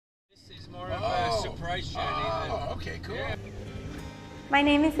price yet. Oh, okay, cool. Yeah. My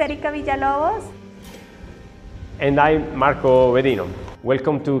name is Erika Villalobos. And I'm Marco Bedino.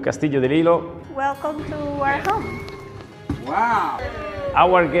 Welcome to Castillo de Lilo. Welcome to our home. Wow.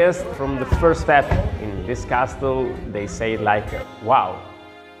 Our guests from the first step in this castle, they say like, wow.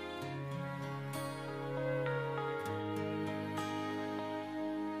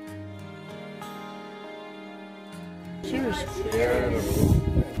 Cheers.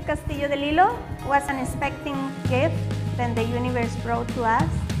 Castillo de Lilo was an unexpected gift that the universe brought to us.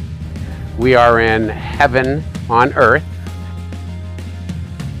 We are in heaven on earth.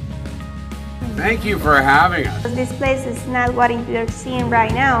 Thank you for having us. This place is not what you're seeing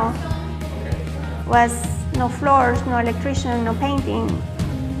right now. Was no floors, no electrician, no painting.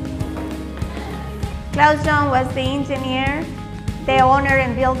 Klaus John was the engineer, the owner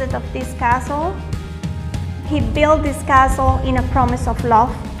and builder of this castle. He built this castle in a promise of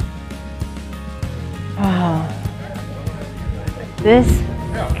love. Wow. This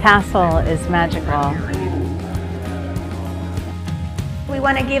castle is magical. We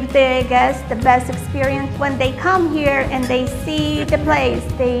want to give the guests the best experience when they come here and they see the place.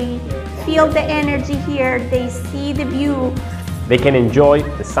 They feel the energy here, they see the view. They can enjoy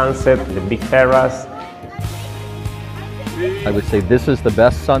the sunset, the big terrace. I would say this is the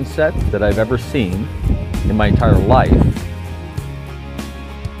best sunset that I've ever seen in my entire life.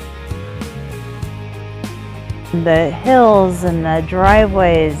 The hills and the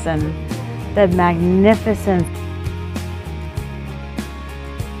driveways and the magnificence.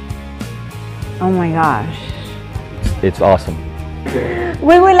 Oh my gosh. It's awesome.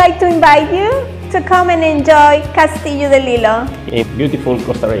 We would like to invite you to come and enjoy Castillo de Lilo In beautiful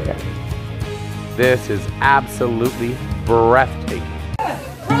Costa Rica. This is absolutely breathtaking.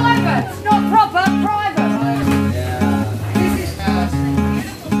 Private, not proper, private.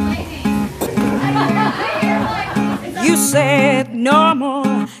 You said no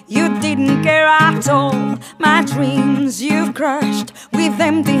more, you didn't care at all. My dreams you've crushed, with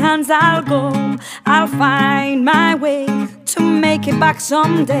empty hands I'll go. I'll find my way to make it back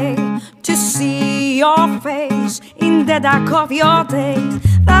someday, to see your face in the dark of your days.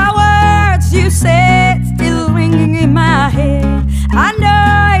 The words you said still ringing in my head. I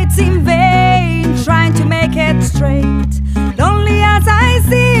know it's in vain trying to make it straight. Lonely as I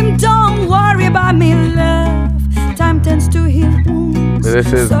seem, don't worry about me, love. Time tends to heal wounds.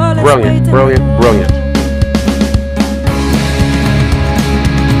 This is So let's brilliant, wait and brilliant, go. brilliant.